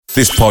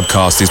This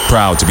podcast is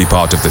proud to be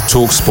part of the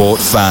TalkSport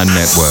Fan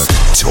Network.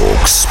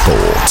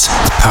 TalkSport.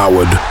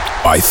 Powered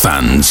by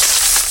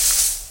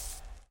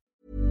fans.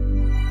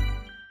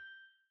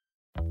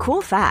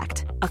 Cool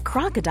fact, a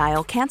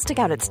crocodile can't stick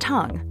out its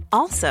tongue.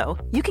 Also,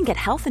 you can get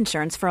health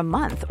insurance for a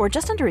month or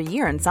just under a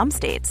year in some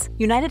states.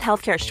 United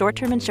Healthcare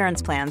short-term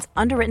insurance plans,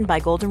 underwritten by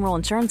Golden Rule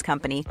Insurance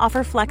Company,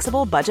 offer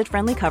flexible,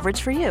 budget-friendly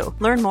coverage for you.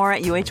 Learn more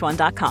at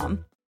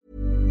uh1.com.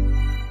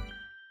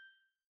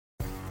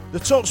 The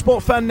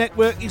TalkSport Fan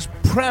Network is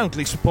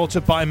proudly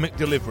supported by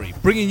McDelivery,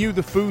 bringing you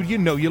the food you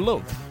know you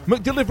love.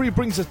 McDelivery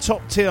brings a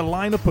top-tier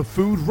lineup of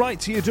food right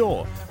to your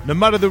door. No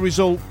matter the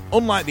result,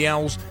 unlike the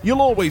Owls,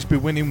 you'll always be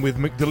winning with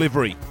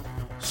McDelivery.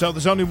 So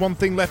there's only one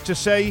thing left to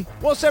say,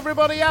 what's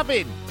everybody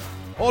having?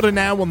 Order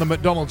now on the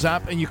McDonald's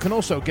app, and you can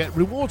also get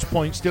rewards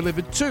points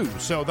delivered too,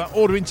 so that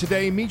ordering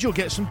today means you'll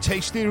get some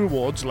tasty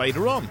rewards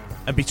later on.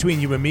 And between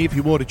you and me, if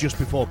you order just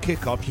before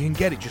kick-off, you can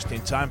get it just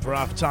in time for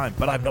half-time,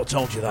 but I've not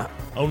told you that.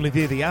 Only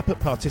via the app at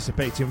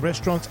participating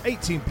restaurants,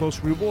 18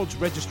 plus, rewards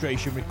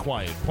registration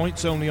required.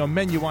 Points only on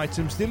menu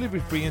items, delivery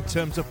free and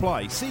terms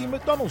apply. See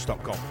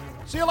mcdonalds.com.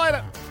 See you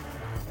later.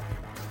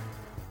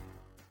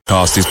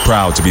 Cast is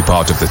proud to be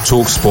part of the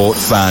TalkSport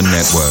Fan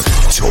Network.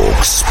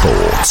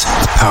 TalkSport.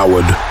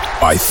 Powered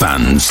by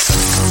fans.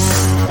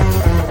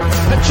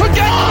 What a goal!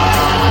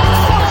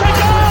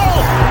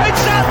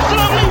 It's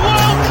absolutely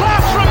world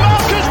class from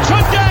Marcus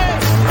Tunde.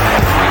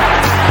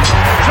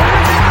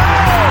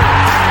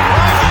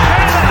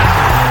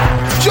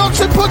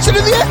 Johnson puts it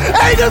in the air.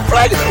 Aidan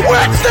Flynn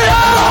wins the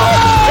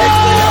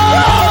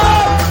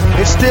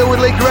It's still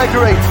with Lee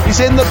Gregory. He's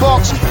in the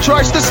box.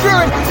 Tries to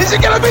screw it. Is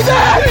it going to be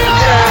there?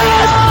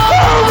 Yes!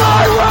 Oh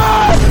my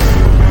word!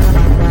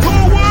 The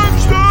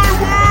Wednesday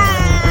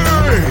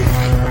week!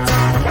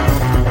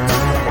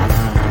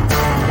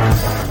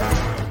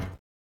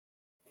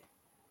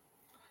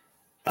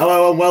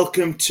 Hello and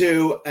welcome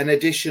to an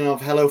edition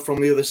of Hello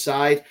from the Other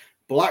Side,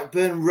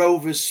 Blackburn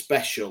Rovers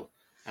special.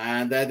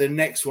 And they're the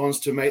next ones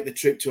to make the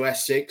trip to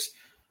Essex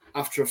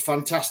after a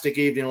fantastic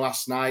evening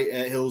last night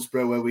at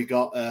Hillsborough, where we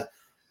got a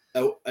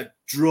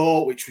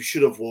draw, which we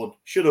should have won.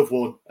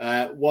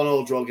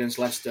 1-1 draw against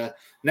Leicester.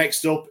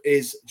 Next up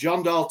is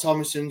John Dahl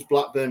Thomason's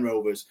Blackburn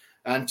Rovers.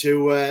 And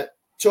to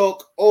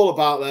talk all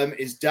about them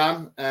is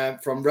Dan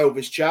from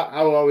Rovers Chat.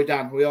 How are we,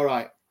 Dan? Are we all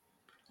right?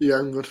 Yeah,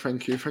 I'm good,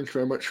 thank you. Thank you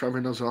very much for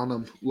having us on.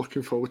 I'm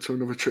looking forward to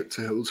another trip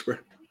to Hillsborough.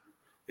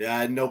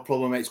 Yeah, no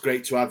problem. It's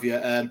great to have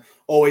you.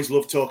 Always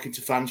love talking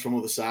to fans from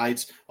other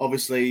sides.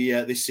 Obviously,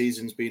 this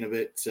season's been a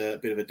bit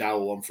of a dour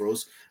one for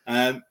us.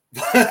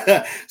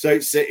 So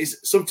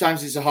it's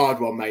sometimes it's a hard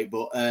one, mate.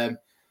 But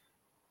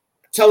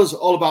tell us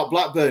all about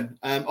Blackburn.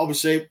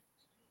 Obviously,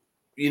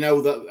 you know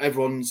that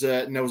everyone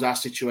knows our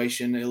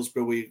situation.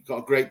 Hillsborough, we got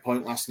a great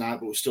point last night,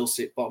 but we still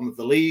sit bottom of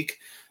the league,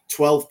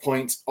 12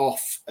 points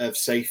off of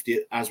safety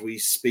as we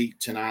speak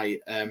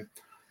tonight.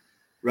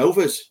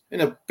 Rovers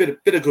in a bit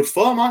of good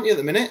form, aren't you, at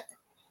the minute?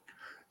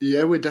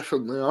 Yeah, we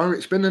definitely are.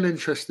 It's been an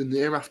interesting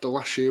year after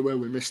last year where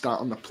we missed out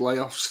on the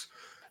playoffs,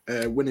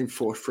 winning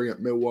 4-3 at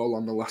Millwall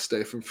on the last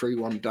day from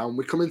 3-1 down.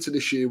 We come into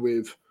this year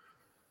with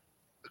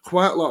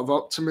quite a lot of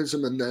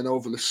optimism, and then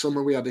over the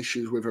summer we had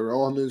issues with our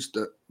owners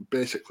that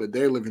basically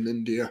they live in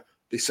India,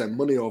 they send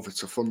money over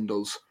to fund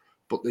us,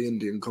 but the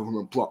Indian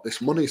government blocked this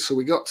money. So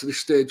we got to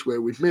this stage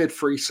where we've made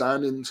 3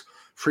 signings,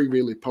 3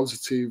 really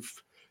positive,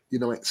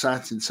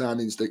 exciting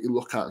signings that you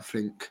look at and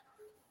think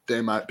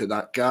they might be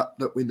that gap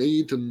that we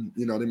need, and,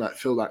 they might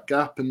fill that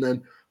gap. And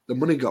then the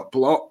money got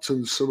blocked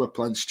and summer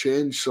plans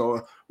changed.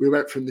 So we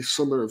went from this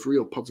summer of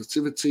real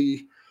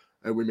positivity,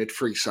 and we made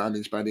 3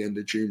 signings by the end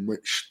of June,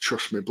 which,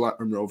 trust me,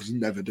 Blackburn Rovers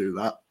never do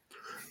that.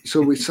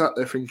 So we sat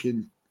there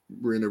thinking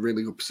we're in a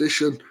really good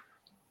position.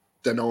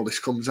 Then all this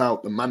comes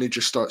out. The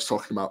manager starts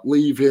talking about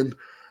leaving.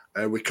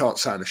 We can't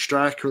sign a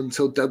striker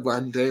until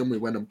deadline day, and we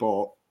went and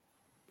bought,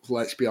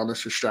 let's be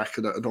honest, a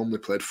striker that had only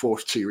played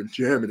 4th tier in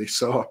Germany.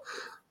 So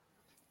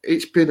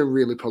it's been a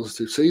really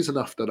positive season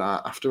after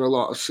that. After a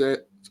lot of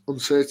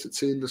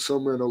uncertainty in the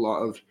summer and a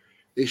lot of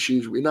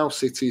issues, we now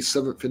sit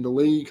 7th in the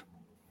league.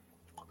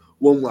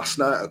 Won last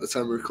night at the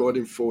time of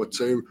recording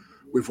 4-2.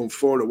 We've won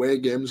 4 away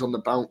games on the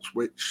bounce,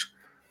 which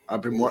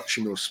I've been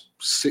watching us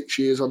 6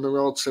 years on the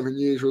road, 7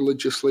 years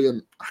religiously,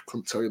 and I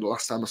couldn't tell you the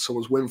last time I saw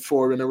us win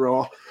 4 in a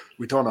row.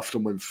 We don't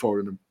often win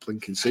 4 in a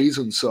blinking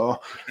season, so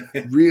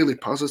really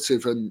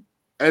positive, and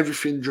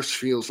everything just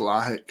feels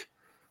like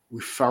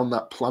we've found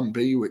that plan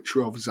B, which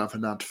Rovers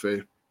haven't had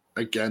for,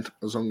 again,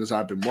 as long as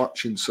I've been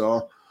watching.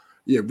 So,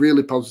 yeah,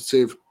 really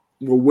positive.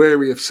 We're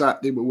wary of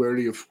Saturday, we're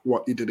wary of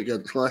what he did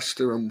against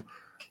Leicester, and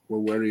we're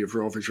wary of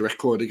Rovers'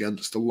 record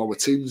against the lower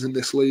teams in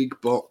this league,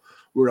 but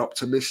we're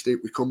optimistic.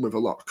 We come with a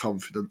lot of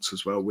confidence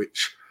as well,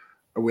 which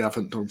we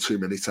haven't done too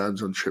many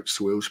times on trips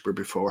to Hillsborough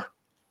before.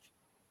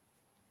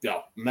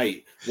 Yeah,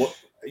 mate, what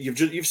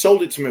you've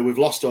sold it to me. We've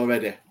lost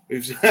already.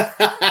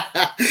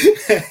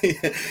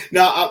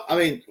 No, I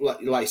mean, like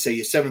you say,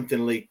 you're 7th in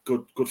the league.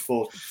 Good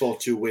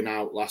 4-2 win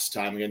out last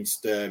time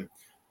against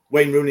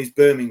Wayne Rooney's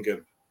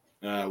Birmingham.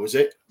 Was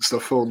it? It's the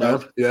full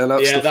name. Yeah,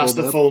 that's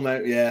the full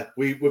name. Yeah,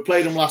 we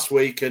played them last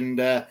week, and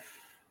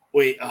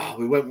we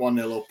went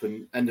 1-0 up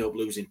and ended up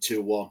losing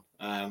 2-1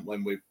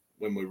 when we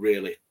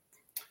really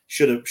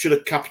should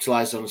have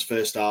capitalised on his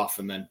first half,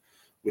 and then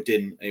we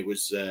didn't. It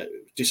was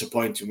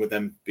disappointing with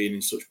them being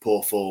in such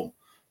poor form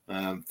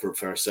for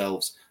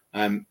ourselves.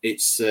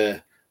 It's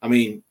I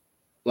mean,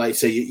 like I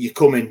say, you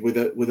come in with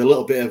a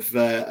little bit of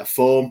a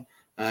form.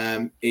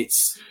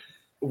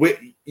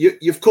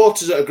 You've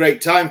caught us at a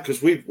great time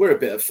because we're a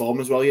bit of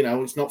form as well. You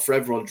know, it's not for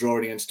everyone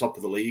drawing against top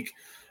of the league.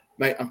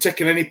 Mate, I'm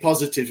taking any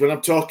positives when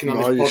I'm talking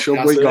on this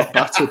podcast. We got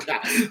battered.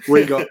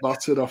 We got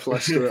battered off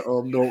Leicester at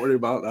home. Don't worry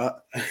about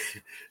that.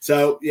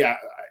 So, yeah,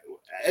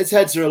 his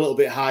heads are a little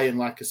bit high. And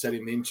like I said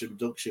in the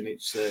introduction,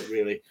 it's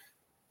really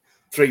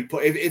 3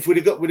 points. If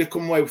we'd have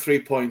come away with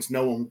 3 points,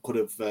 no one could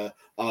have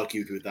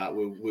argued with that.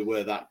 We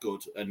were that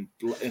good, and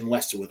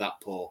Leicester were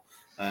that poor.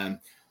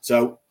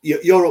 So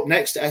you're up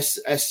next,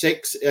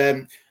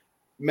 S6.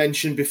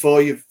 Mentioned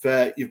before you've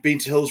been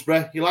to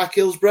Hillsborough. You like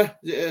Hillsborough?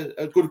 Is it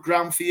a good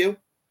ground for you?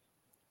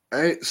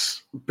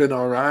 It's been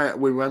all right.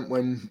 We went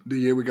when the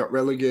year we got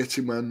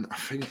relegated when I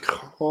think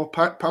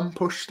Pan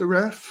pushed the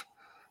ref.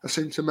 I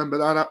seem to remember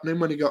that happening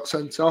when he got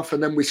sent off,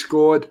 and then we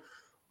scored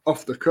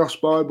off the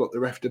crossbar, but the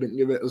ref didn't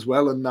give it as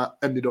well, and that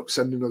ended up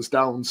sending us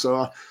down.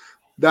 So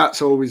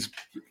that's always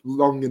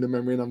long in the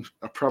memory, and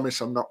I promise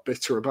I'm not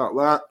bitter about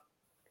that.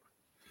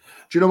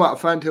 Do you know what? I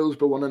find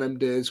Hillsborough one of them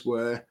days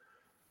where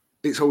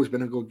it's always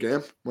been a good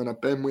game. When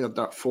I've been, we had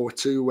that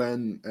 4-2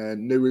 when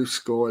Nuru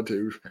scored,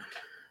 who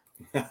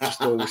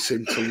just always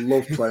seemed to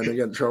love playing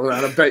against Rovers.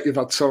 And I bet you've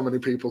had so many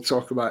people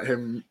talk about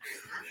him,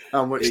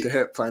 how much they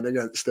hate playing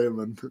against him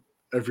and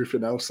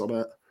everything else on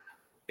it.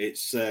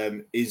 He's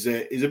a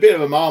bit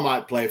of a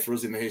Marmite player for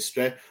us in the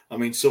history. I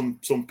mean,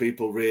 some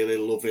people really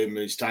love him and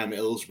his time at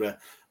Hillsborough,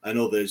 and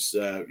others,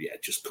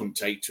 just couldn't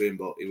take to him.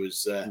 But it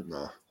was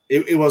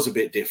it was a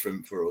bit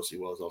different for us. It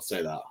was. I'll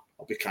say that.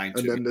 I'll be kind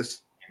to him.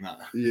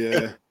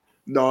 Yeah.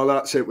 No,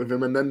 that's it with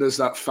him. And then there's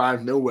that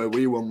 5-0 where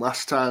we won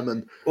last time.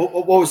 And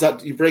what was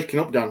that? You're breaking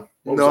up, Dan.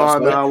 No,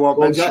 I won't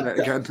mention it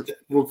again.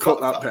 We'll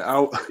cut that bit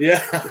out.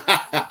 Yeah.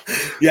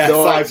 Yeah,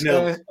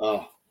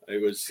 5-0.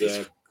 It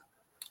was...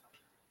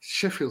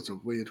 Sheffield's a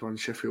weird one.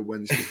 Sheffield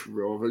Wednesday for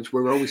Rovers.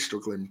 We're always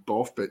struggling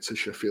both bits of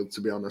Sheffield,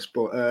 to be honest.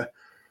 But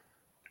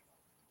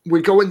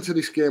we go into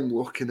this game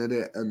looking at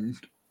it, and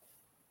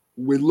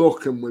we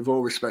look, and with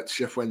all respect to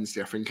Sheffield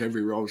Wednesday, I think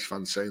every Rovers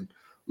fan saying,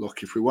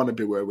 look, if we want to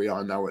be where we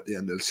are now at the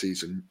end of the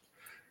season,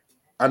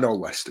 I know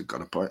Leicester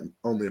got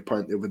only a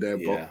point the other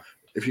day, but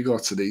if you go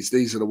to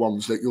these are the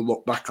ones that you'll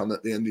look back on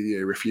at the end of the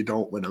year if you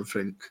don't win and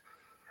think,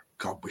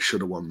 God, we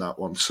should have won that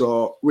one.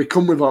 So we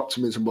come with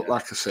optimism, but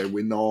like I say,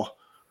 we know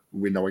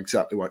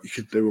exactly what you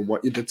could do and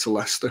what you did to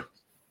Leicester.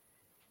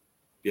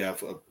 Yeah,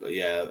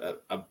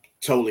 I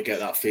totally get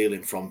that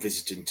feeling from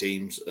visiting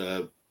teams.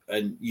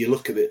 And you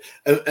look at it,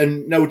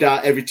 and no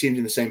doubt every team's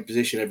in the same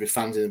position. Every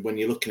fan's in. When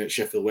you're looking at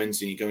Sheffield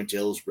Wednesday and you're going to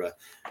Hillsborough,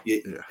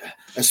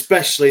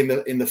 especially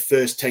in the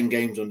first 10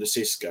 games under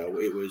Cisco,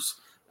 it was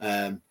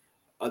the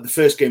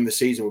first game of the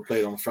season we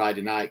played on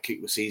Friday night,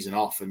 kicked the season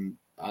off, and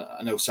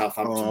I know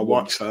Southampton. I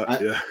watched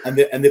that. Yeah,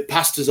 and they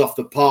passed us off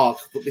the park,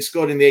 but they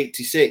scored in the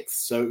 86th,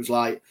 so it was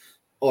like,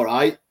 all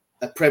right,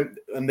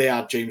 and they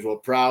had James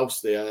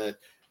Ward-Prowse, they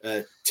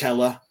had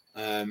Teller.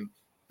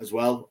 As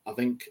well, I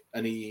think,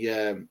 and he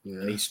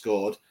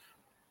scored,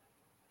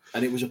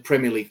 and it was a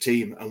Premier League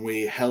team, and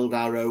we held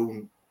our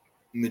own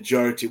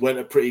majority. It went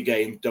a pretty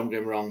game, don't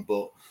get me wrong,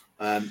 but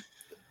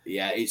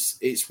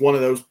it's one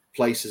of those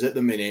places at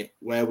the minute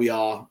where we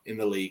are in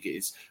the league.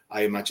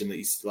 I imagine that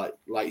it's like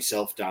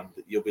yourself, Dan,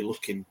 that you'll be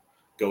looking,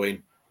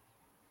 going,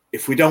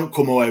 if we don't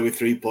come away with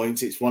 3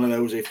 points, it's one of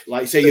those. If,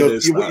 like you say,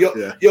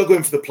 you're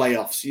going for the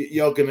playoffs,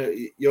 you're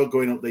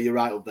going up there, you're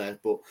right up there,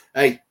 but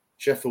hey.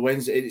 Sheffield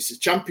Wednesday, it's a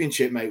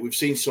championship, mate. We've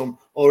seen some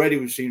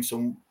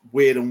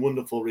weird and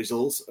wonderful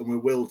results, and we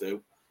will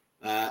do.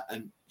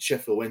 And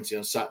Sheffield Wednesday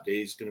on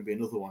Saturday is going to be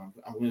another one.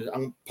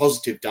 I'm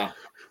positive, Dan.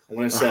 I'm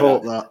going to say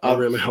I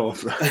really hope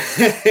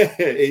that.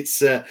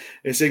 it's.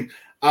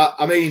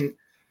 I mean,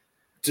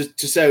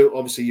 to say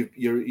obviously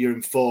you're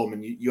in form,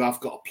 and you have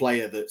got a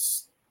player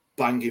that's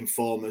banging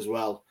form as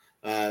well.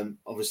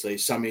 Obviously,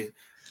 Sammy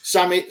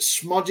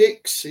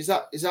Smodix, is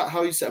that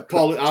how you say it?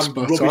 Paul, I'm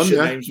rubbish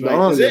at names, mate.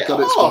 No, you've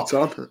got it spot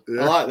on.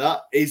 Yeah. I like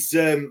that. He's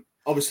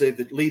obviously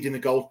leading the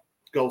goal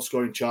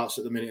scoring charts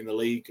at the minute in the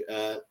league.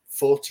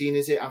 14,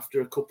 is it,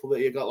 after a couple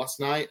that you got last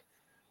night?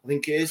 I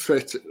think it is.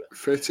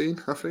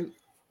 13, I think.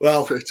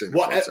 Well, 13,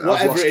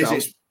 whatever it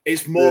is,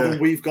 it's more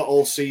than we've got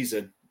all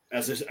season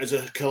as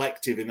a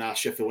collective in our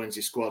Sheffield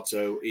Wednesday squad.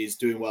 So he's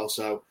doing well.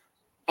 So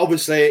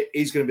obviously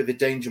he's going to be the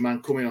danger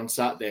man coming on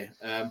Saturday.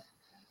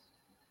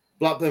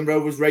 Blackburn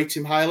Rovers rate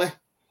him highly?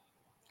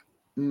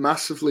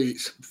 Massively.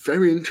 It's a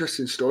very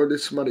interesting story,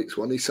 this Maddox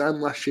one. He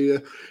signed last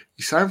year.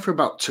 He signed for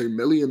about £2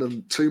 million,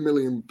 and £2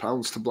 million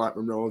to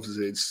Blackburn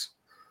Rovers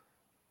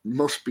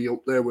must be up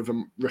there with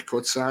a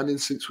record signing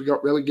since we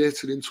got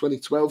relegated in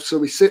 2012. So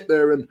we sit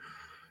there and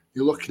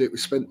You look at it, we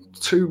spent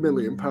 £2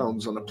 million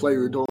on a player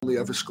who'd only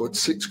ever scored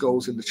 6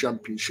 goals in the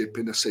Championship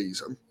in a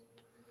season.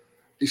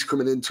 He's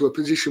coming into a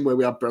position where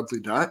we had Bradley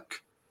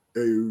Dack,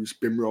 who's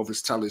been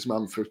Rovers'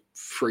 talisman for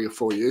 3 or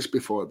 4 years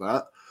before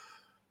that.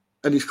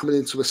 And he's coming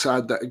into a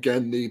side that,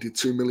 again, needed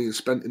 £2 million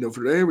spent in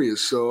other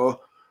areas.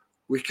 So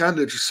we kind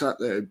of just sat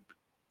there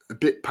a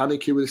bit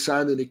panicky with the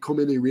signing. He come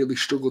in, he really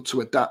struggled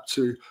to adapt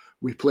to.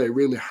 We play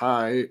really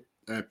high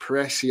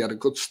press. He had a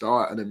good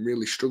start and then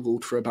really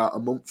struggled for about a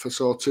month or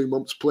so, 2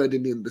 months. Played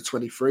in the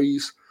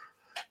under-23s,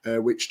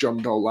 which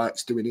John Doe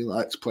likes doing. He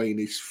likes playing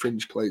his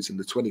fringe plays in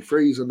the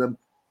 23s. And then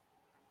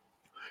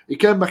he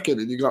came back in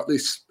and you got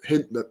this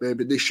hint that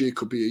maybe this year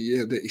could be a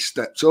year that he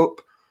steps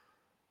up.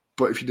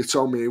 But if you'd have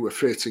told me he were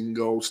 13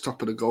 goals,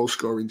 top of the goal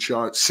scoring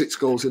chart, 6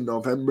 goals in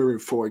November in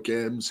 4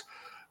 games,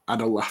 I'd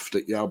have laughed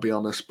at you, I'll be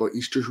honest. But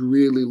he's just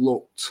really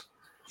looked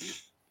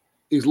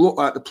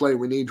like the player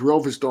we need.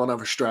 Rovers don't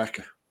have a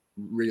striker,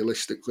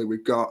 realistically.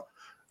 We've got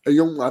a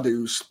young lad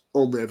who's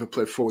only ever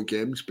played 4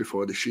 games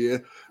before this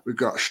year. We've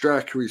got a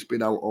striker who's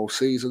been out all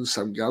season,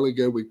 Sam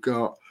Gallagher. We've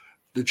got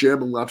the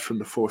German lad from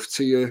the 4th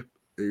tier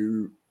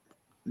who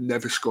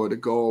never scored a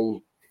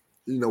goal,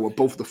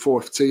 above the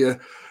 4th tier.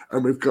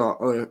 And we've got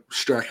a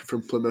striker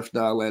from Plymouth,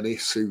 Niall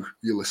Ennis, who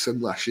you'll have seen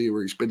last year,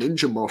 where he's been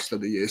injured most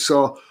of the year.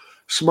 So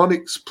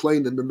Smonic's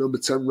playing in the number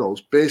 10 role's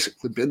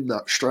basically been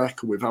that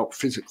striker without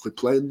physically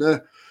playing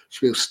there.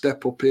 So he'll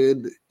step up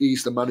in.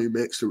 He's the man who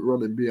makes the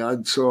running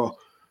behind. So,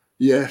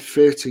 yeah,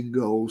 13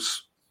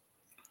 goals.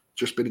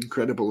 Just been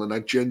incredible. And I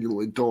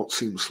genuinely don't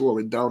see him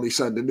slowing down. He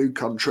signed a new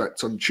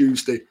contract on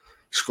Tuesday.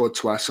 Scored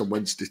twice on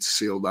Wednesday to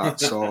seal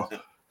that. So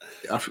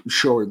I'm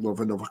sure he'd love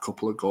another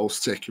couple of goals,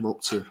 take him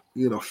up to,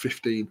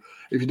 15.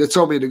 If you'd have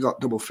told me he'd got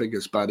double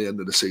figures by the end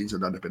of the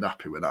season, I'd have been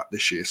happy with that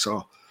this year.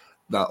 So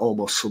that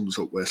almost sums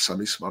up where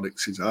Sammy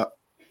Smonic's is at.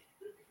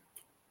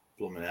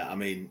 I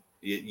mean,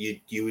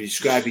 you were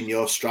describing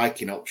your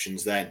striking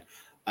options then,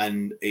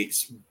 and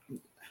it's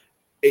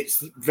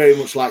very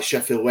much like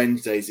Sheffield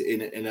Wednesdays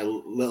in a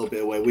little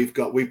bit of way.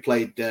 We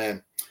played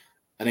an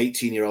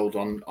 18-year-old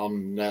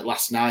on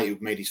last night who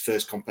made his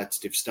first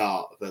competitive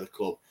start for the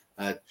club,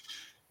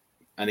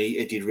 and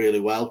he did really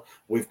well.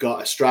 We've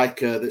got a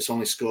striker that's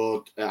only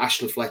scored,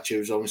 Ashley Fletcher,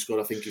 who's only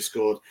scored, I think he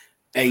scored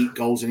 8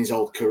 goals in his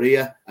whole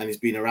career, and he's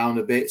been around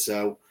a bit.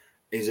 So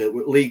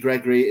Lee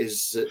Gregory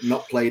has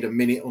not played a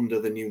minute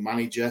under the new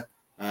manager,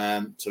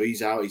 so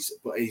he's out.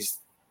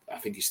 I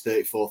think he's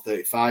 34,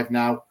 35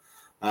 now.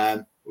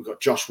 We've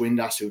got Josh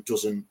Windass, who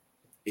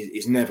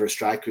he's never a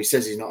striker. He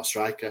says he's not a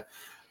striker,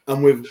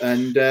 and we've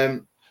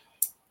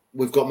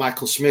got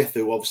Michael Smith,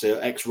 who obviously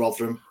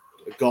ex-Rotherham,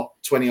 got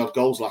 20 odd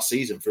goals last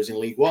season for us in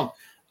League One,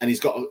 and he's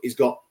got I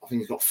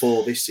think he's got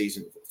 4 this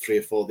season, 3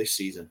 or 4 this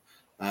season.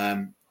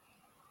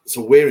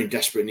 So we're in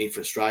desperate need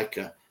for a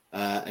striker,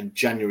 and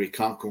January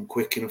can't come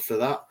quick enough for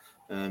that.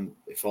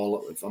 If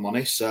I'm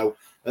honest, so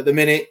at the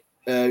minute,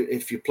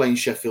 if you're playing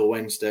Sheffield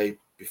Wednesday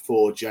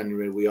before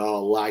January, we are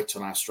light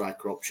on our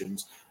striker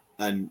options,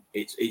 and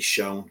it's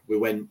shown. We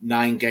went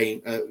 9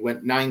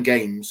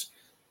 games.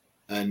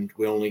 And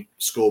we only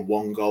scored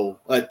 1 goal,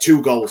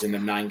 2 goals in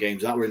them 9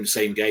 games. That were in the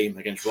same game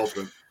against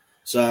Rotherham.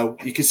 So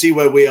you can see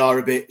where we are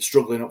a bit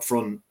struggling up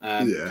front.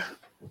 Yeah.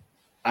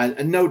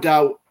 And no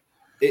doubt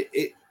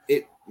it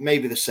may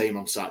be the same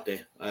on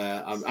Saturday.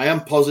 I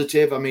am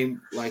positive. I mean,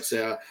 like I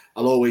say,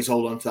 I'll always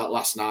hold on to that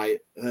last night,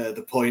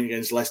 the point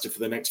against Leicester for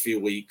the next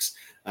few weeks,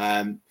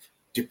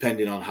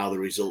 depending on how the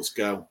results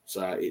go.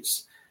 So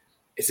it's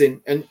in,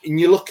 and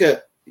you look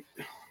at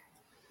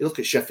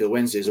Sheffield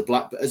Wednesday as a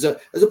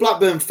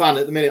Blackburn fan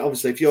at the minute.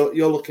 Obviously, if you're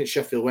looking at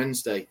Sheffield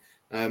Wednesday,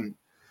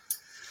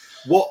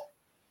 what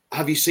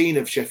have you seen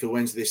of Sheffield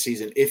Wednesday this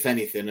season, if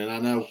anything? And I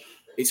know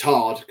it's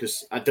hard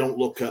because I don't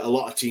look at a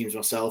lot of teams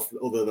myself,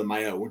 other than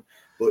my own.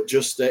 But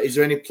just is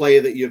there any player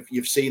that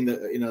you've seen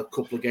that in a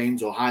couple of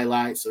games or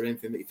highlights or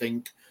anything that you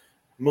think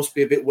must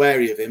be a bit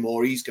wary of him,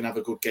 or he's going to have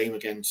a good game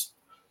against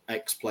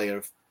ex-player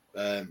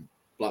of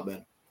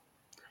Blackburn?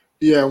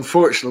 Yeah,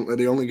 unfortunately,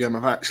 the only game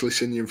I've actually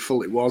seen you in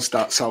full was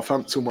that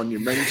Southampton one you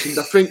mentioned.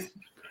 I think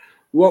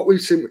what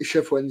we've seen with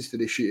Sheffield Wednesday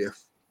this year,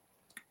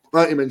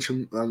 like you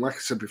mentioned, and like I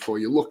said before,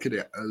 you look at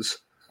it as,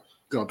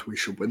 God, we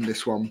should win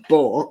this one.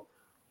 But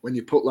when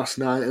you put last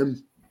night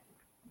in,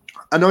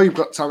 I know you've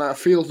got talent. I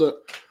feel that,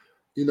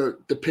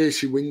 the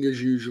pacey wingers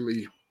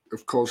usually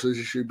have caused this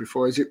issue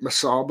before. Is it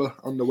Masaba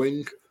on the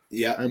wing?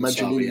 Yeah, I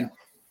imagine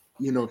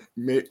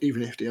Masaba,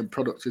 even if the end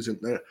product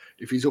isn't there,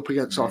 if he's up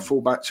against our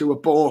fullbacks who are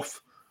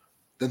both,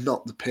 they're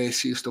not the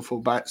paciest of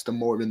fullbacks. They're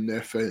more in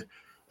there for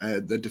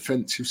the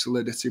defensive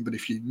solidity. But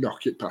if you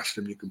knock it past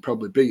them, you can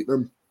probably beat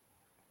them.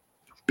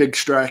 Big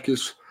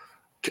strikers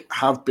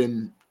have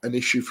been an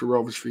issue for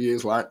Rovers for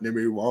years, like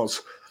Nimu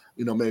was.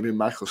 Maybe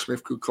Michael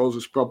Smith could cause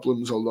us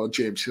problems, although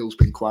James Hill's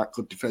been quite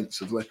good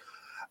defensively.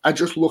 I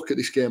just look at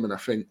this game and I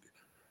think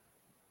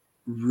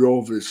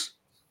Rovers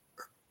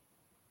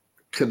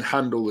can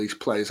handle these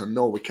players. I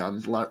know we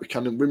can, like we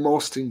can with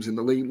most teams in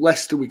the league.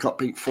 Leicester, we got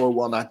beat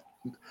 4-1.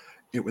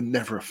 It was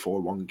never a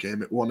 4-1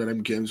 game. It was one of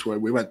them games where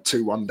we went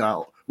 2-1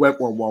 down. went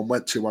 1-1,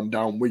 went 2-1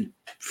 down. We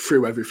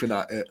threw everything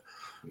at it,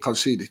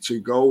 conceded 2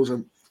 goals.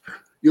 And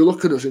you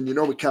look at us and you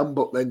know we can,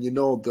 but then you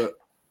know that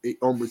it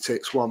only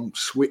takes one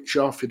switch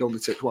off. It only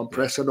takes one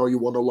press. I know you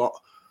won a lot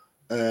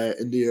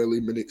in the early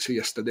minutes of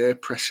yesterday,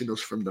 pressing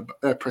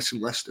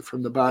Leicester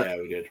from the back. Yeah,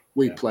 we did.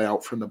 We play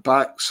out from the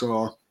back.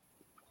 So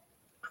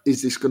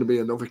is this going to be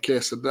another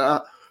case of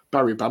that?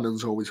 Barry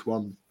Bannon's always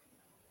one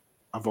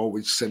I've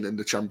always seen in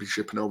the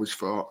Championship and always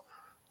thought,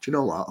 do you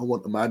know what? I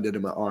want to mind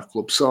him at our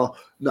club. So,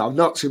 no, I've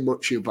not seen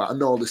much of you, but I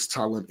know there's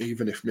talent,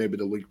 even if maybe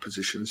the league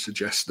position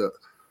suggests that,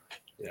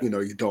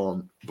 you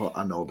don't. But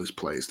I know there's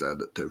players there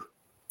that do.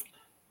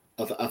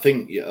 I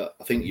think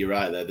you're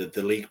right there.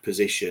 The league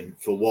position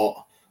for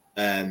what,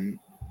 and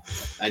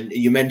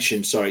you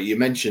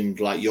mentioned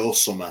like your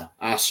summer.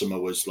 Our summer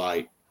was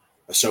like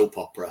a soap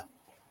opera,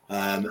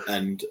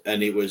 and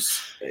it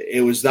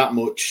was that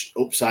much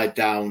upside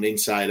down,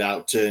 inside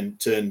out,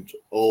 turned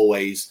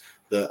always.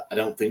 That I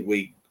don't think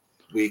we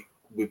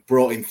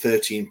brought in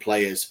 13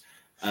 players,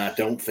 and I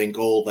don't think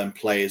all them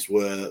players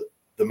were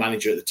the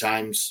manager at the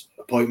time's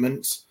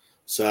appointments.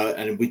 So,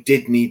 and we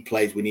did need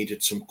players. We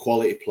needed some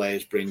quality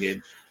players bring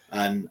in.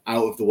 And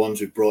out of the ones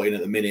we've brought in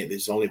at the minute,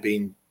 there's only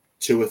been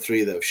 2 or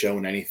 3 that have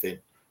shown anything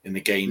in the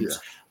games.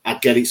 Yeah. I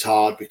get it's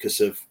hard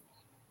because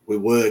we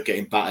were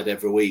getting battered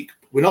every week.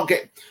 We're not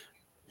getting...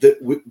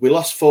 We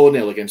lost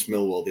 4-0 against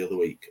Millwall the other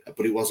week,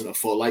 but it wasn't a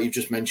 4, like you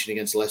just mentioned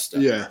against Leicester.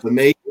 Yeah. For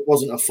me, it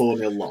wasn't a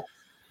 4-0 loss.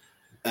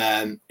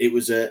 It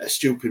was a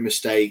stupid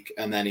mistake,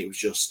 and then it was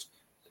just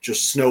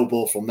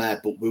snowball from there.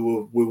 But we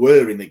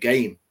were in the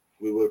game.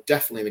 We were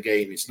definitely in the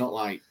game. It's not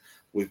like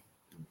we've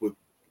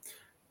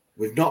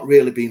not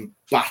really been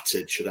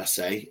battered, should I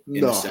say?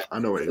 I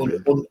know what you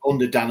mean.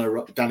 Under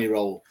Danny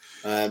Roll.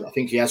 I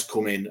think he has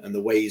come in, and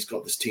the way he's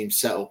got this team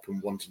set up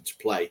and wanting to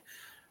play.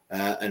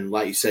 And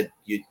like you said,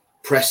 you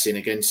pressing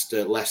against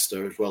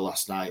Leicester as well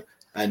last night,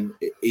 and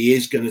he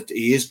is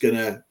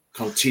gonna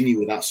continue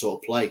with that sort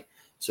of play.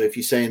 So if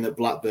you're saying that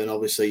Blackburn,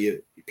 obviously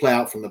you play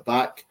out from the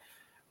back,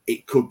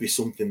 it could be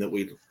something that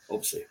we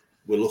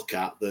look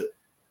at that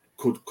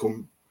could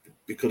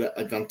be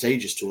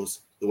advantageous to us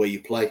the way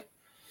you play.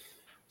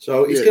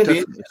 So it's going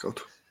to be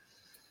good.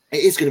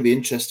 It is going to be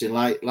interesting.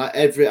 Like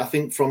I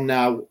think from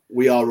now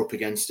we are up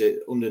against it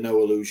under no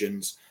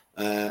illusions,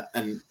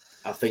 and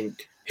I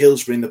think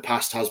Hillsborough in the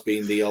past has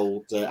been the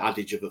old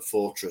adage of a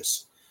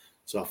fortress.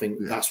 So I think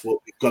that's what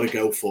we've got to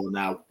go for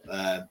now.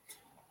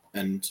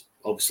 And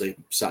obviously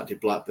Saturday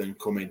Blackburn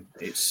coming.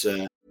 It's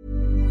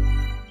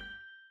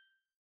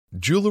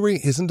Jewelry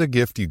isn't a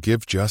gift you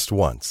give just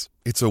once.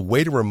 It's a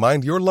way to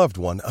remind your loved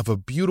one of a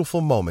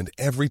beautiful moment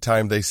every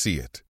time they see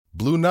it.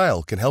 Blue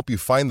Nile can help you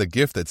find the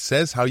gift that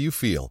says how you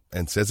feel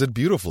and says it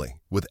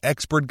beautifully, with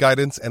expert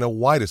guidance and a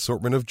wide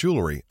assortment of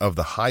jewelry of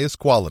the highest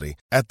quality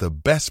at the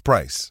best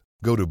price.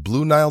 Go to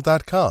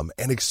BlueNile.com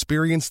and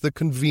experience the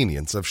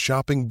convenience of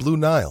shopping Blue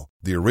Nile,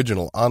 the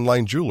original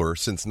online jeweler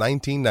since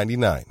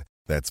 1999.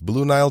 That's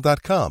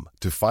BlueNile.com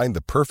to find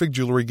the perfect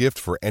jewelry gift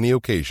for any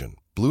occasion.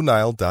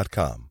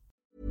 BlueNile.com.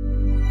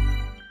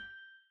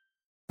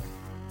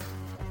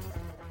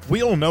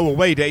 We all know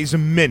away days are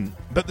mint,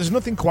 but there's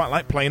nothing quite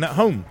like playing at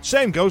home.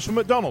 Same goes for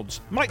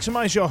McDonald's.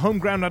 Maximise your home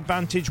ground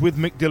advantage with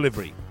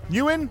McDelivery.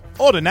 You in?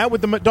 Order now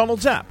with the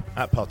McDonald's app.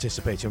 At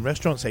participating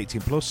restaurants,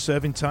 18 plus,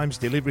 serving times,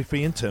 delivery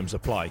fee and terms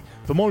apply.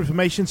 For more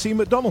information, see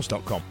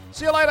mcdonalds.com.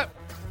 See you later.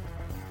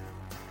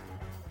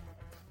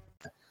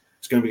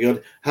 It's going to be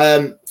good.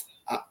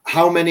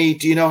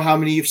 Do you know how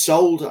many you've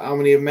sold? How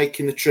many are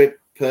making the trip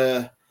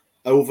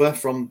over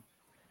from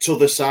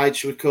t'other side,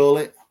 should we call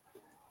it?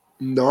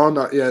 No,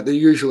 not yet. They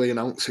usually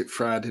announce it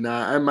Friday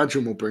night. I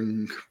imagine we'll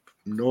bring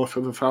north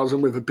of 1,000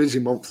 with a busy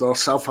month, though.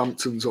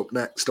 Southampton's up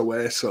next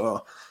away,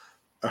 so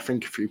I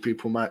think a few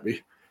people might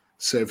be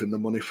saving the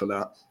money for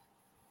that.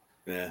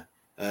 Yeah,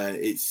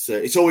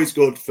 it's always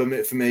good for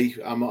me.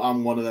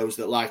 I'm one of those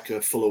that like a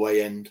full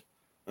away end.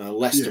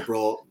 Leicester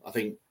brought, I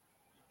think,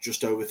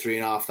 just over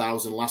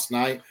 3,500 last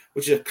night,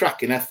 which is a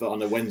cracking effort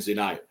on a Wednesday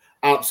night.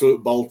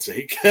 Absolute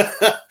Baltic. So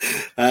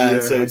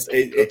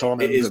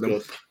it is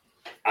good.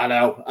 I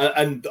know,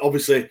 and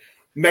obviously,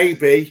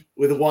 maybe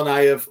with one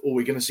eye of,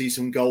 we're going to see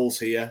some goals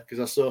here, because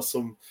I saw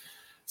some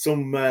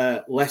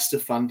Leicester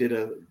fan did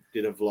a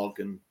vlog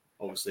and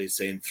obviously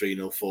saying 3-0,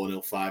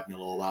 4-0, 5-0,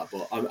 all that.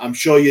 But I'm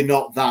sure you're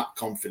not that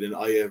confident,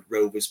 are you?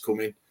 Rovers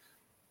coming.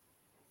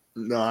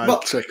 No,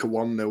 I'd take a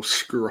 1-0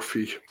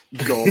 scruffy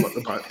goal at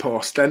the back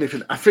post.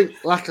 Anything. I think,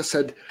 like I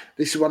said,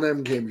 this is one of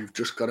them games you've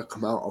just got to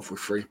come out of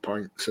with 3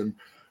 points, and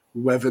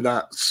whether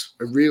that's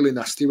a really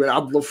nasty way.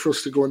 I'd love for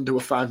us to go and do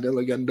a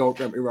 5-0 again, don't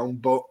get me wrong,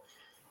 but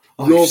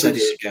Rovers,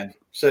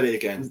 said it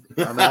again.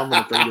 And I'm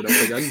going to bring it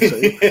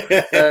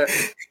up again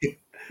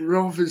too.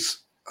 Rovers,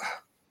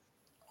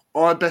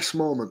 our best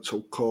moments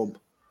will come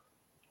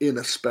in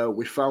a spell.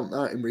 We found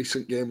that in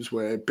recent games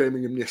where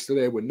Birmingham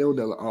yesterday were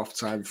 0-0 at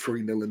half-time,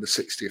 3-0 in the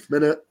 60th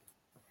minute.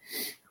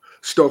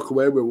 Stoke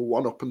away, we were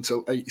 1 up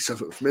until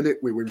 87th minute.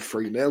 We win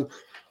 3-0.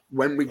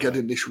 When we get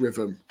in this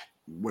rhythm,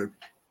 we're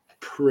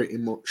pretty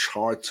much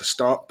hard to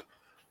stop.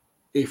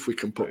 if we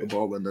can put the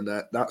ball in the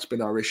net. That's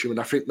been our issue. And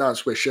I think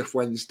that's where Sheff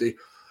Wednesday,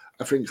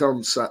 I think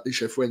on Saturday,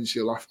 Sheff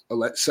Wednesday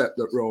will accept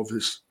that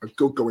Rovers are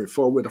good going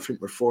forward. I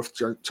think we're fourth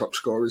ranked top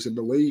scorers in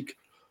the league.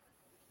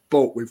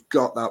 But we've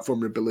got that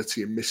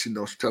vulnerability in missing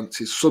those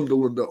chances.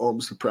 Sunderland at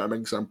home's the prime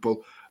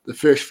example. The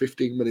first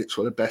 15 minutes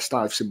were the best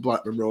I've seen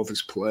Blackburn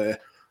Rovers play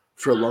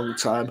for a long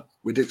time.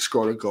 We did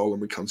score a goal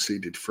and we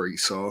conceded 3.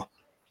 So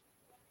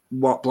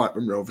what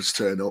Blackburn Rovers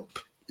turn up,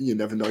 you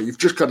never know. You've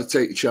just got to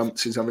take your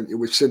chances, haven't you?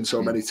 We've seen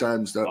so many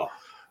times that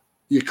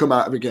you come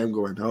out of a game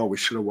going, oh, we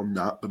should have won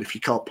that. But if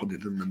you can't put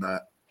it in the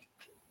net,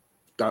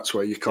 that's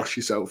where you cost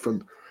yourself.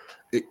 And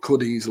it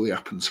could easily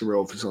happen to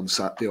Rovers on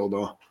Saturday,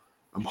 although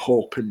I'm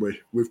hoping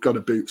we've got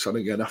a boots on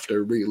again after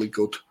a really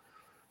good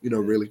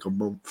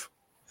month.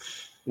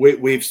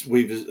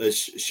 We've as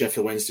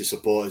Sheffield Wednesday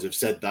supporters have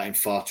said that in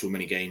far too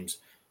many games,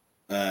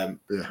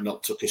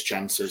 not took his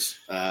chances,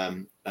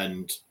 and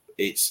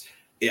it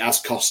has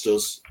cost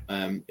us.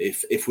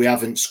 If we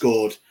haven't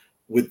scored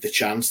with the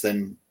chance,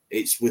 then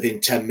it's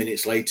within 10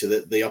 minutes later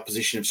that the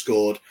opposition have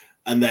scored,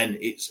 and then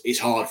it's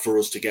hard for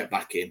us to get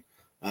back in.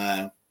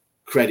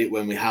 Credit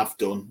when we have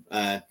done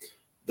that,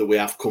 we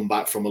have come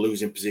back from a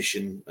losing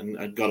position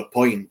and got a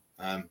point.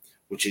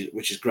 Which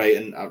is great,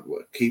 and I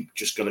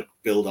just got to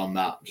build on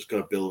that. It's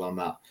going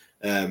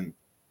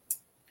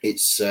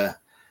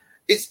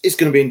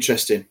to be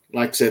interesting.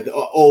 Like I said,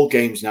 all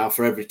games now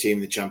for every team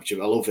in the Championship.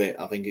 I love it.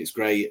 I think it's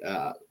great,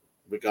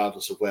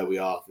 regardless of where we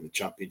are in the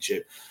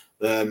Championship.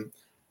 I'm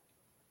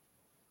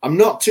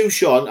not too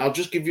sure. And I'll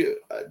just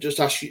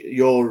ask you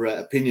your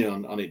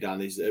opinion on it,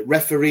 Dan. Is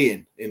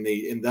refereeing in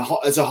the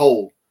as a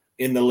whole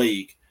in the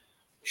league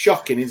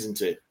shocking,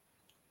 isn't it?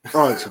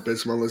 Oh, it's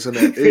abysmal, isn't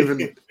it?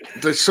 Even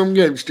there's some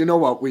games. Do you know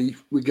what? We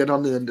get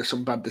on the end of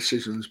some bad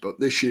decisions, but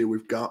this year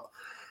we've got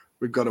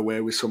away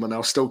with some, and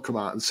I'll still come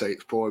out and say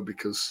it's poor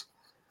because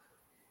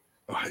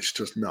it's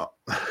just not.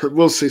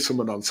 We'll see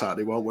someone on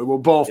Saturday, won't we? We'll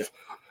both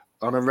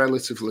on a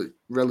relative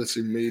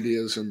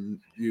medias and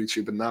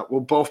YouTube and that.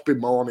 We'll both be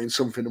mourning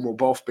something, and we'll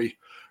both be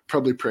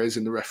probably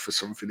praising the ref for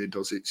something he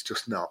does. It's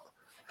just not.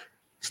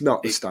 It's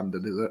not the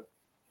standard, is it?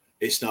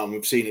 It's not.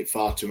 We've seen it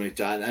far too many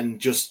times, and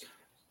just.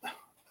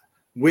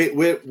 We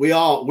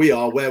are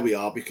where we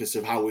are because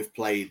of how we've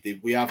played.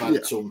 We have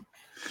had some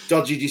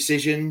dodgy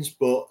decisions,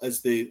 but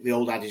as the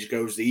old adage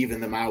goes, they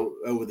even them out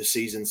over the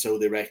season, so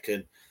they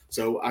reckon.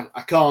 So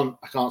I can't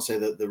say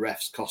that the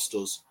refs cost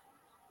us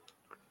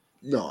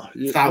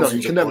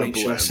thousands of points,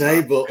 should I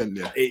say? But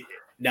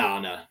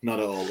no, not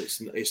at all.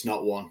 It's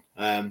not one.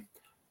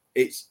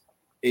 It's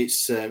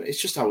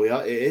just how we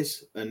are. It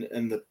is,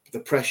 and the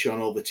pressure on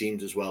all the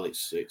teams as well.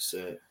 It's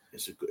a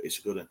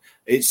good one.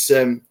 It's.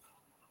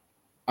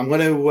 I'm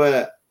going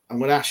to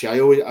ask you.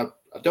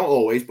 I don't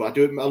always, but I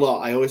do it a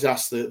lot. I always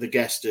ask the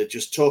guest to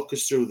just talk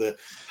us through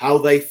how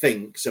they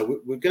think. So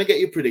we're going to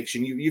get your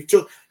prediction.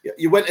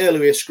 You went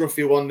earlier with a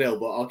scruffy 1-0,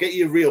 but I'll get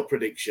you a real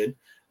prediction.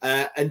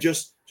 And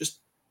just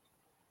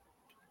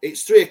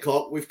it's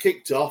 3:00. We've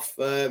kicked off.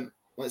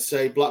 Let's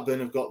say Blackburn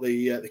have got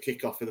the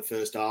kick off for the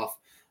first half.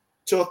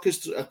 Talk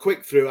us a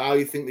quick through how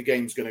you think the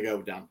game's going to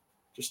go, Dan.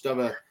 Just have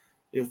how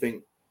you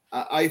think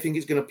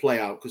it's going to play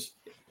out, because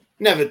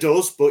never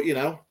does, but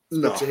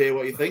good to hear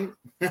what you think.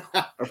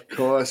 Of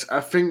course. I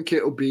think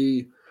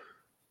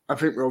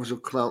Rovers will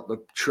come out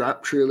the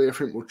traps, really. I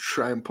think we'll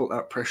try and put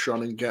that pressure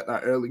on and get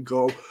that early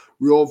goal.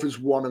 Rovers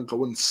want to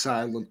go and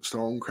silence the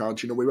home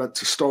crowd. We went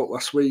to Stoke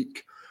last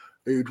week,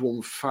 who'd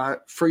won 5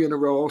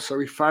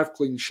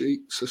 clean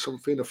sheets or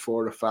something, or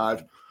 4 or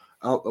 5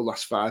 out the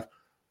last 5.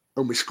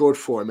 And we scored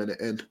 4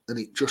 minutes in, and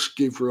it just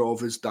gave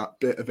Rovers that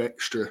bit of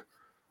extra,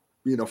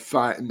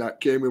 fight in that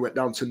game. We went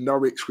down to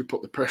Norwich, we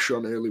put the pressure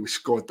on early, we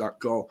scored that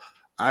goal.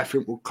 I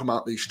think we'll come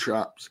out these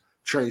traps,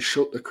 try and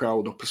shut the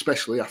crowd up,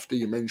 especially after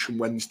you mentioned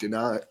Wednesday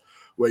night,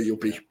 where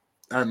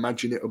I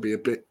imagine it'll be a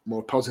bit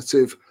more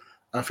positive.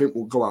 I think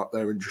we'll go out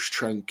there and just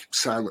try and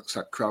silence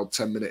that crowd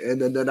 10 minutes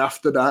in. And then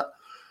after that,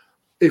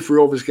 if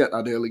Rovers get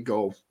that early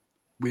goal,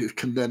 we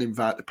can then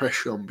invite the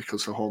pressure on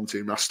because the home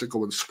team has to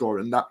go and score.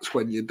 And that's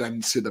when you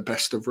then see the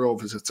best of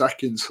Rovers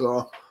attacking.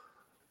 So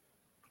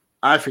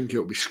I think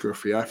it'll be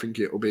scruffy. I think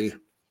it'll be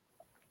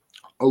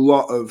a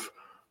lot of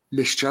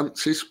missed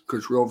chances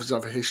because Rovers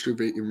have a history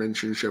of it. You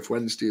mentioned Sheff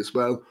Wednesday as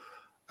well.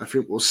 I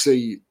think we'll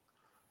see.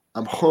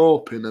 I'm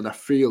hoping and I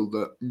feel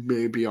that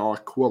maybe our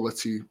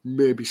quality,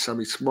 maybe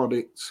Sammy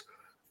Smodits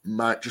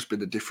might just be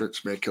the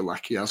difference maker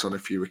like he has on a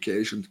few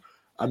occasions.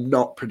 I'm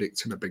not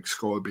predicting a big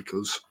score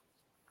because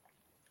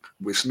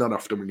it's not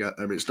often we get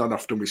them. It's not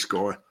often we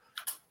score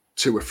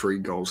 2 or 3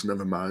 goals,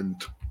 never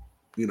mind,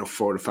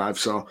 4 or 5.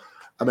 So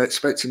I'm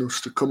expecting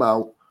us to come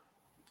out,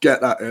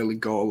 get that early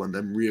goal, and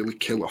then really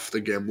kill off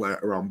the game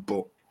later on.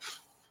 But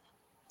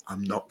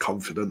I'm not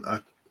confident.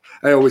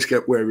 I always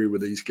get wary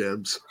with these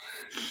games.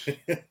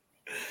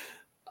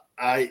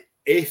 I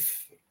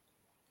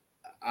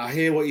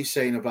hear what you're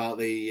saying about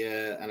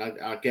and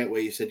I get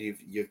where you said you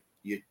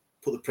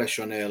put the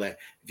pressure on early.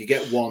 If you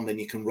get 1, then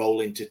you can roll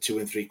into 2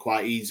 and 3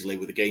 quite easily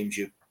with the games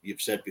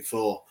you've said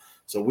before.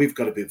 So we've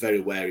got to be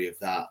very wary of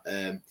that.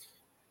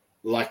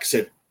 like I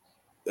said,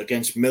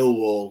 against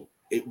Millwall,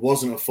 it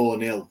wasn't a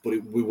 4-0,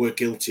 but we were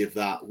guilty of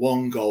that.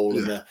 One goal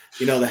and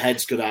the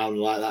heads go down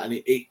like that, and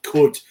it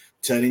could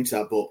turn into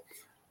that. But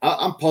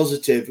I'm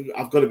positive.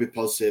 I've got to be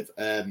positive.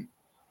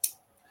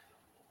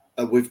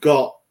 We've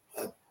got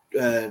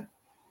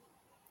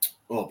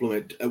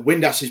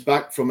Windass is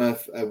back from a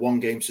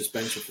 1-game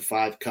suspension for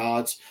 5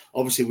 cards.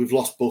 Obviously, we've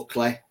lost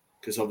Buckley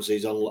because obviously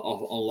he's on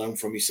loan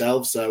from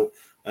yourself. So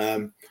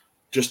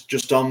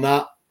just on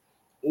that,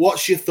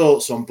 what's your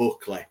thoughts on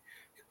Buckley?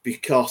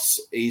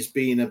 Because he's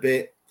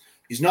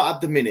not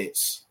had the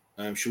minutes,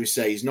 should we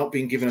say. He's not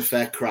been given a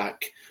fair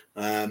crack.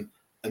 And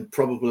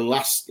probably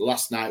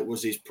last night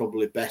was his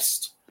probably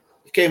best.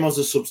 He came as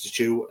a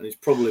substitute and his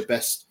probably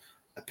best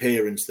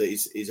appearance that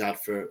he's had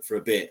for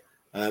a bit.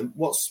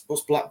 What's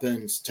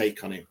Blackburn's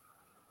take on him?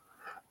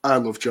 I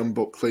love John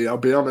Buckley. I'll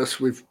be honest,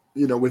 we've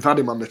had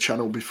him on the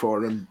channel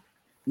before, and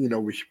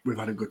we've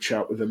had a good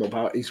chat with him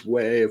about his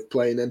way of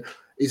playing. And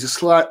he's a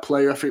slight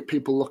player. I think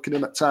people look at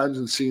him at times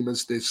and see him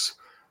as this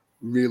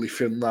really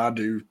thin lad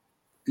who,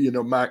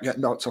 might get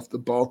knocked off the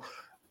ball.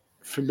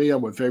 For me, I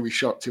was very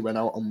shocked he went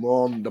out on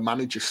loan. The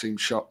manager seemed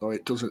shocked, though.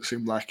 It doesn't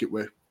seem like it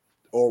were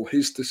all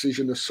his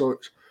decision as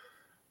such.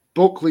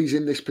 Buckley's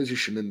in this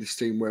position in this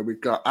team where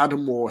we've got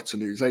Adam Wharton,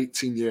 who's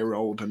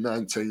 18-year-old and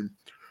 19.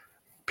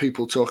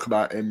 People talk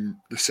about him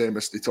the same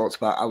as they talked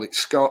about Alex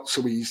Scott,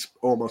 so he's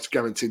almost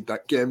guaranteed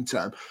that game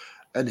time.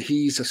 And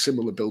he's a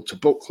similar build to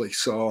Buckley,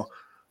 so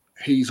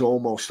he's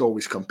almost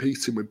always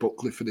competing with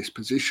Buckley for this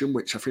position,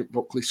 which I think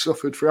Buckley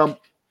suffered from.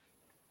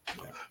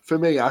 For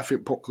me, I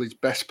think Buckley's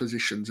best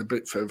position's a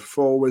bit further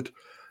forward,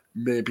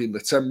 maybe in the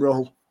 10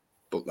 role,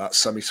 but that's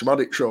Sammy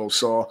Samodic's role.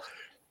 So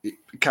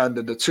kind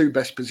of the 2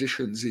 best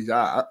positions he's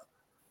at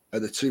are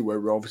the 2 where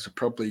Rovers have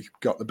probably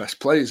got the best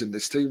players in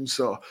this team.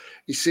 So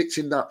he sits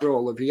in that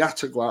role. If he had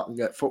to go out and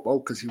get football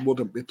because he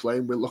wouldn't be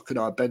playing, we look at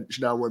our bench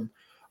now and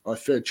our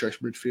third choice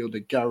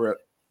midfielder, Garrett,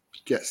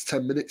 gets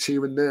 10 minutes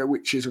here and there,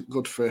 which isn't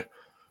good for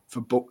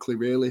Buckley,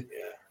 really.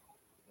 Yeah.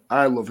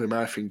 I love him.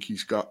 I think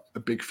he's got a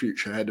big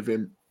future ahead of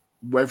him.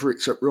 Whether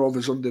it's at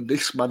Rovers under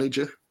this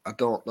manager, I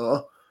don't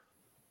know,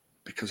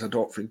 because I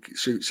don't think it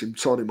suits him.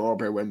 Tony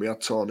Mowbray, when we had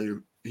Tony,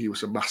 he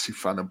was a massive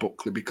fan of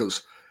Buckley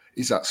because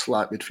he's that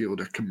slight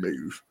midfielder, can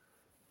move.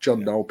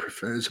 John Dow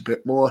prefers a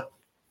bit more.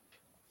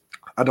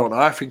 I don't know.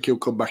 I think he'll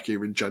come back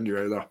here in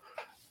January, though.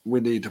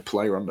 We need a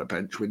player on the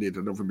bench. We need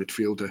another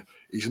midfielder.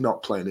 He's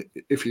not playing it.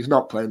 If he's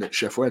not playing at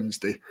Sheff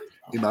Wednesday,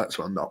 he might as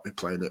well not be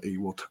playing at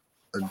Ewood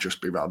and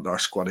just be around our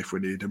squad if we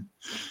need him.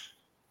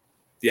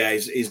 Yeah,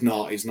 he's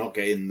not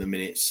getting the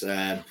minutes.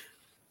 I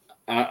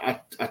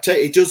tell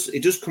you, he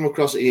does come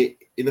across. In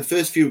the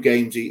first few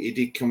games, he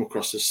did come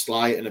across as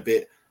slight and a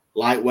bit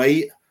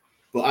lightweight.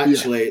 But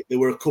actually, there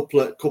were a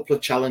couple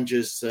of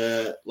challenges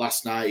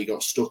last night. He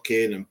got stuck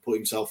in and put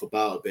himself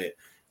about a bit.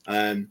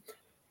 And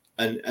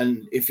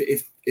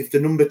if the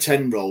number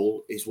 10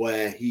 role is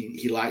where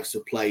he likes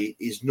to play,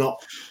 he's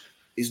not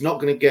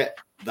going to get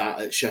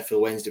that at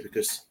Sheffield Wednesday,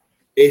 because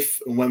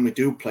if and when we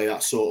do play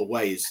that sort of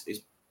way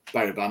is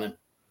Barry Bannon.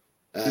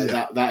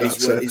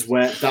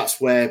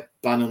 That's where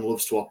Bannon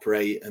loves to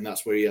operate, and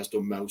that's where he has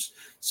done most.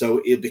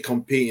 So he'll be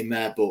competing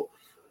there. But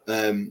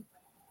I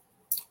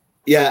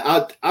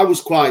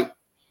was quite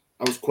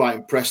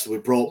impressed that we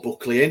brought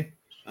Buckley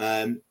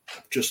in.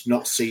 Just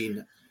not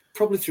seen,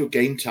 probably through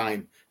game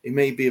time.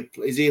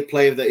 Is he a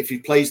player that if he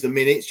plays the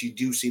minutes, you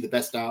do see the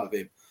best out of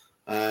him?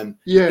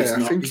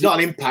 He's not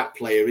an impact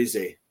player, is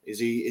he? Is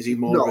he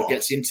more of a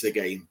gets into the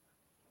game?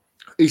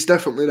 He's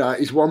definitely that.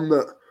 He's one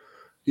that,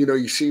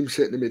 you see him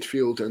sit in the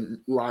midfield, and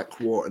like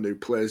Wharton, who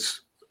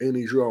plays in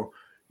his role,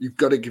 you've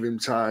got to give him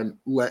time,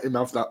 let him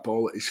have that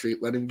ball at his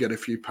feet, let him get a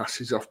few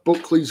passes off.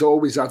 Buckley's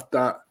always had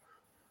that.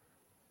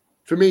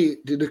 For me,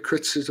 the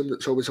criticism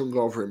that's always hung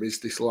over him is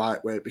this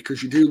lightweight,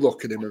 because you do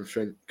look at him and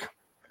think,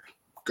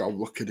 God,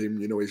 look at him,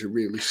 he's a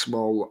really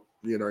small,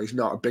 he's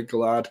not a big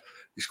lad,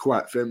 he's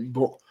quite thin,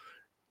 but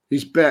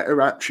his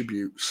better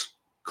attributes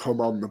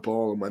come on the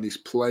ball, and when he's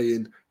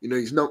playing,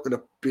 he's not going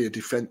to be a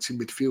defensive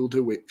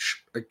midfielder,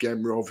 which,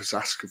 again, Rovers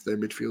ask of their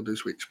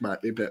midfielders, which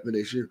might be a bit of an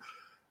issue.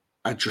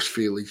 I just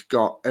feel he's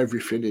got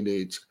everything he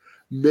needs.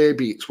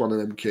 Maybe it's one of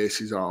them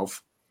cases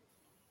of,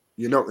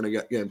 you're not going to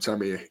get game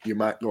time here, you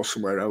might go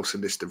somewhere else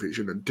in this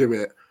division and do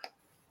it.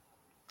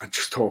 I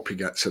just hope he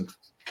gets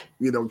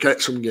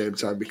get some game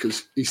time,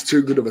 because he's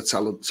too good of a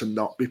talent to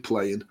not be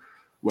playing,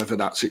 whether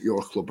that's at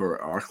your club or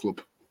at our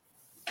club.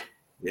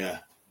 Yeah,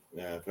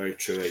 very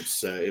true.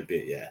 It's a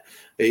bit,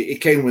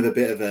 It came with a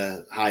bit of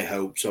a high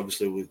hopes,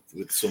 obviously,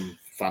 with some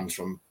fans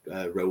from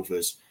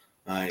Rovers.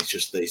 It's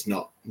just that he's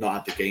not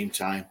had the game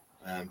time.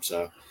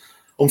 So,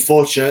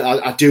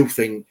 unfortunately, I do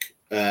think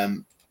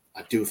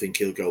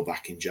he'll go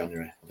back in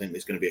January. I think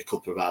there's going to be a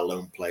couple of our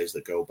loan players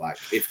that go back,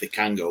 if they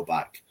can go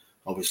back,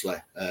 obviously.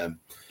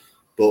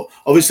 But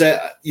obviously,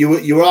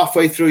 you were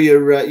halfway through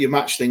your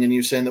match thing, and you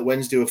were saying that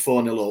Wednesday were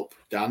 4-0 up,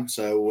 Dan.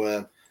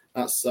 So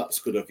that's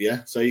good of you.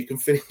 So you can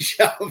finish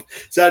up.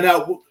 So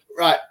now,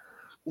 right,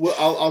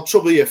 I'll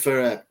trouble you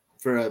for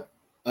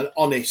an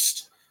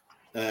honest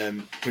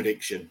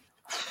prediction.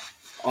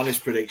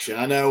 honest prediction.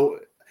 I know.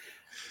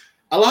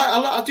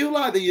 I do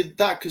like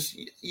that because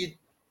you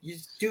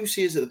do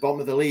see us at the bottom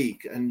of the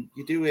league, and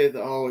you do hear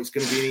that it's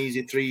going to be an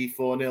easy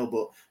 3-4-0.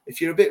 But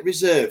if you're a bit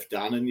reserved,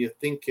 Dan, and you're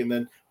thinking,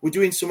 then we're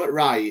doing something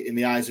right in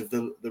the eyes of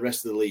the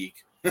rest of the league.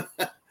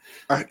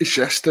 It's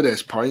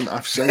yesterday's point.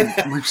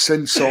 We've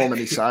seen so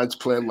many sides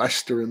play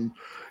Leicester, and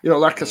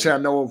like I say, I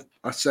know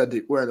I said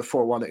it weren't a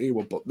 4-1 at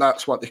Ewood, but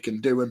that's what they can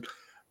do. And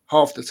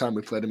half the time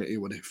we played them at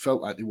Ewood, it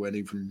felt like they weren't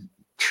even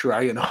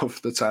trying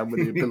half the time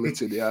with the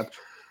ability they had.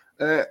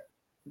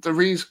 The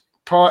reason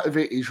part of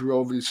it is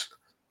Rovers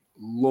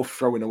love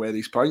throwing away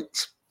these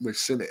points. We've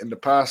seen it in the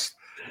past.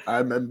 I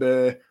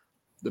remember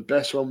the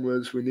best one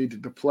was we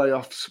needed the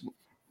playoffs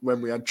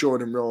when we had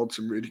Jordan Rhodes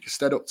and Rudy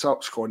Gestead up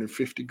top scoring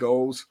 50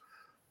 goals,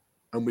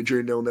 and we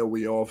drew 0-0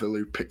 with Yeovil,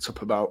 who picked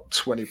up about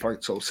 20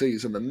 points all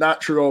season. And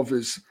that's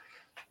Rovers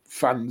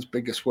fans'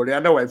 biggest worry. I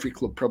know every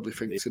club probably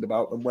thinks it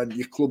about them when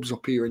your club's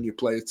up here and you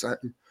play a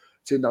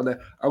team down there.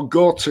 I'll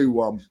go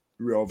 2-1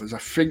 Rovers. I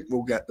think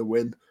we'll get the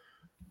win.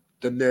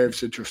 The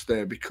nerves are just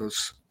there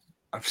because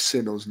I've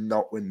seen us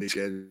not win these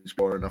games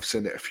before, and I've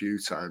seen it a few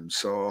times.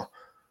 So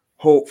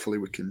hopefully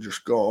we can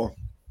just go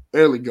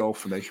early goal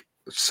for me.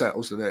 It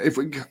settles it there. If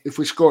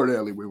we score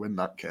early, we win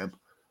that game.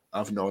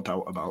 I've no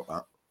doubt about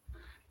that.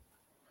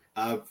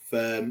 I've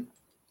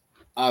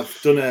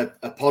done a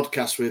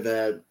podcast with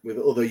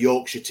other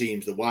Yorkshire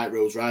teams, the White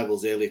Rose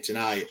Rivals, earlier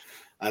tonight,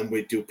 and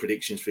we do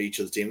predictions for each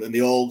of the teams, and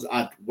they all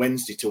had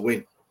Wednesday to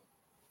win.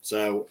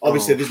 So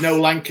obviously there's no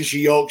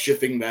Lancashire-Yorkshire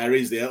thing there,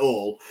 is there at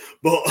all?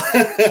 But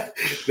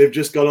they've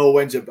just gone all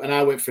Wednesday, and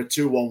I went for a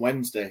 2-1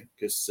 Wednesday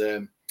because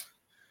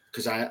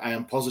I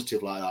am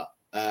positive like that.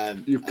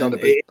 You've got to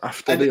be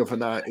after the other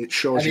night. It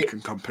shows you can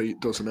compete,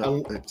 doesn't it?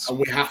 And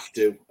we have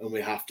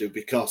to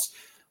because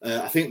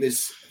I think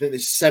there's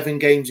 7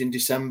 games in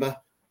December,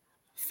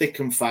 thick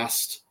and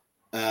fast.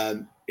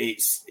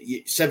 It's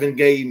 7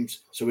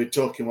 games, so we're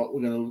talking what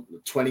we're going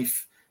to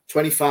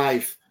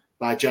 25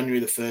 by January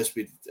the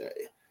 1st.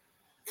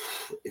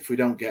 If we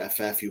don't get a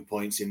fair few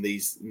points in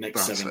these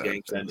next 7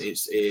 games, then it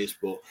is.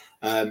 But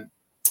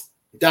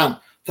Dan,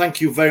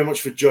 thank you very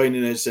much for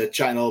joining us,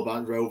 chatting all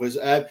about Rovers.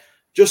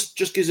 Just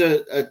give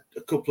us a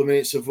couple of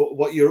minutes of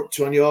what you're up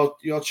to on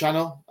your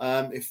channel.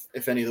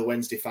 If any of the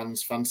Wednesday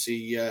fans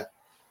fancy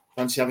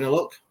having a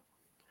look.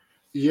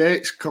 Yeah,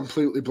 it's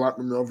completely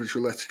Blackburn Rovers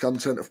related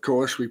content. Of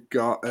course, we've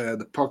got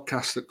the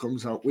podcast that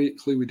comes out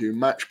weekly. We do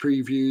match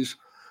previews,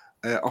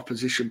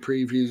 opposition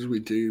previews. We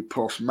do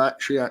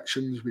post-match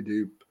reactions. We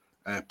do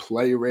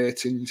player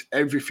ratings.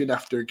 Everything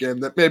after a game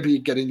that maybe you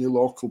get in your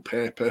local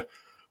paper.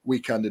 We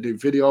kind of do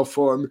video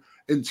form,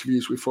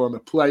 interviews with former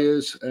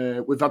players.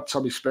 We've had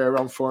Tommy Spear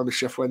on, former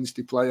Sheff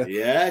Wednesday player.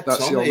 Yeah, that's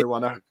Tommy. the only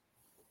one.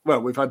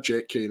 Well, we've had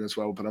Jake Keane as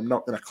well, but I'm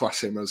not going to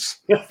class him as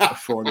a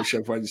former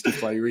Sheff Wednesday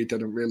player. He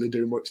didn't really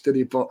do much, did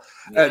he? But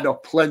no,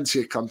 plenty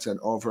of content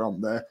over on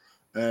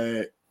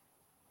there.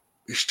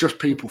 It's just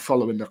people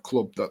following the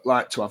club that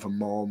like to have a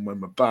moan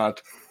when we're bad,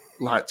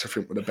 like to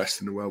think we're the best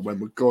in the world when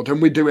we're good. And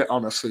we do it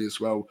honestly as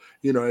well.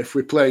 If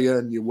we play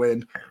and you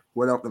win,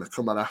 we're not going to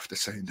come on after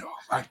saying, oh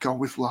my God,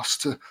 we've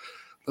lost to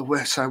the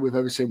worst side we've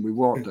ever seen. We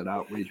won't do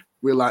that.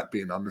 We like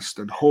being honest,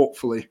 and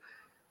hopefully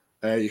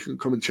you can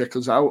come and check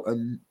us out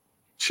and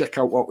check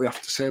out what we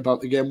have to say about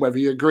the game. Whether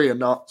you agree or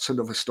not, it's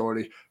another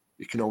story.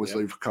 You can always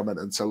leave a comment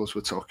and tell us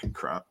we're talking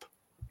crap.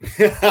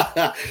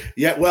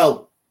 Yeah,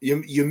 well,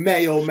 you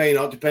may or may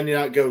not, depending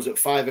on how it goes at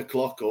 5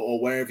 o'clock or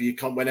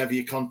whenever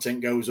your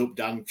content goes up,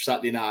 Dan,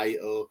 Saturday night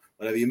or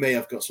whatever, you may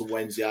have got some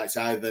Wednesdayites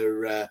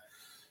either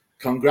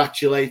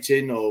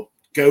congratulating or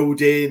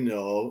goading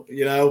or,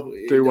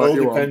 do what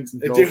you depends.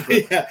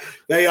 want. Yeah,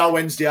 they are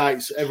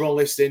Wednesdayites. Everyone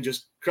listening,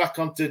 just crack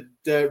onto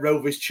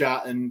Rovers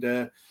chat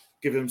and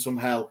give them some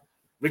hell,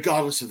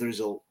 regardless of the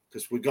result,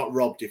 because we got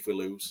robbed if we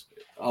lose.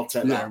 I'll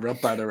take that. Yeah,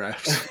 robbed by the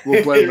refs.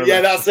 We'll blame the refs.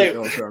 Yeah, that's it.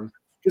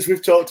 Because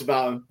we've talked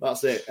about them.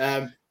 That's it.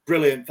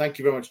 Brilliant. Thank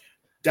you very much.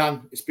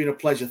 Dan, it's been a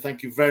pleasure.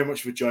 Thank you very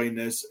much for joining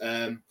us.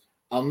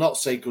 I'll not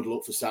say good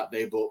luck for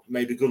Saturday, but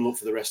maybe good luck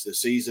for the rest of the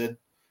season.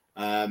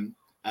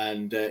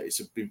 And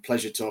it's been a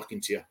pleasure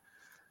talking to you.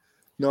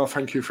 No,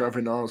 thank you for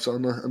having us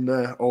on, and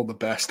all the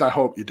best. I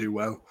hope you do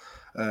well.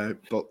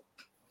 But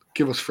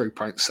give us 3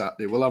 points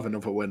Saturday. We'll have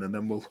another win, and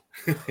then we'll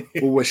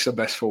wish the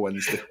best for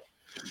Wednesday.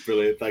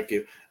 Brilliant. Thank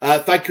you.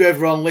 Thank you,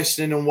 everyone,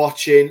 listening and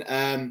watching.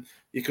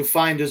 You can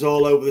find us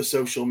all over the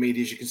social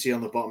medias. You can see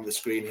on the bottom of the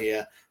screen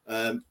here.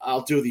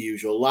 I'll do the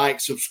usual. Like,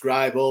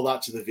 subscribe, all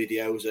that to the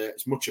videos.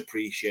 It's much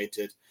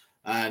appreciated.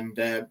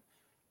 And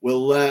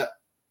we'll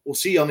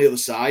see you on the other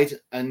side.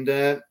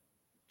 And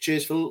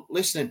cheers for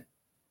listening.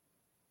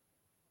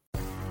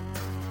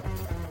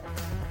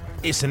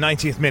 It's the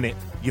 90th minute.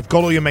 You've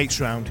got all your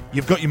mates round.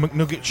 You've got your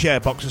McNugget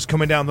share boxes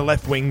coming down the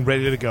left wing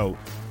ready to go.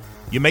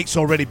 Your mate's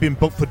already been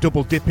booked for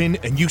double dipping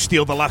and you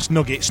steal the last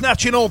nugget,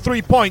 snatching all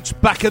 3 points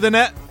back of the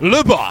net.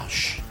 Le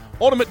Bosch.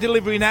 Order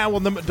McDelivery now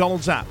on the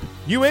McDonald's app.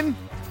 You in?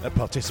 At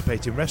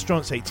participating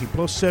restaurants, 18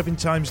 plus, serving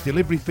times,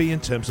 delivery fee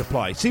and terms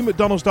apply. See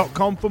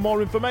mcdonalds.com for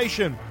more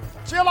information.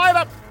 See you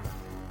later.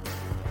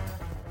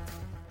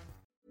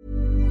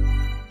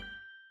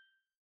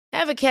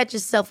 Ever catch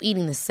yourself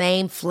eating the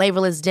same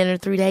flavorless dinner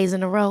 3 days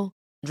in a row?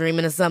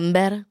 Dreaming of something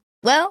better?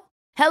 Well,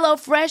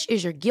 HelloFresh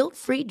is your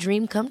guilt-free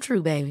dream come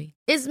true, baby.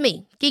 It's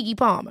me, Keke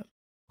Palmer.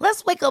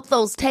 Let's wake up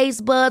those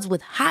taste buds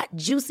with hot,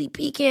 juicy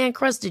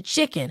pecan-crusted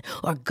chicken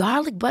or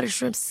garlic butter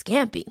shrimp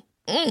scampi.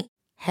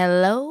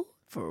 Hello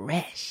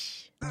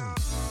Fresh.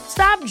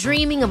 Stop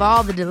dreaming of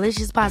all the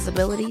delicious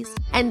possibilities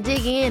and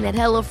dig in at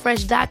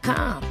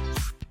HelloFresh.com.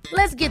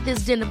 Let's get this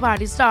dinner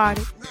party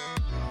started.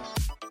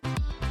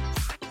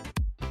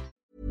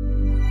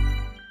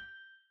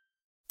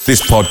 This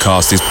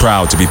podcast is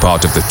proud to be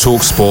part of the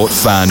TalkSport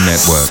Fan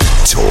Network.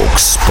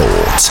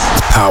 TalkSport.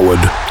 Powered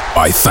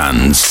by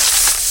fans.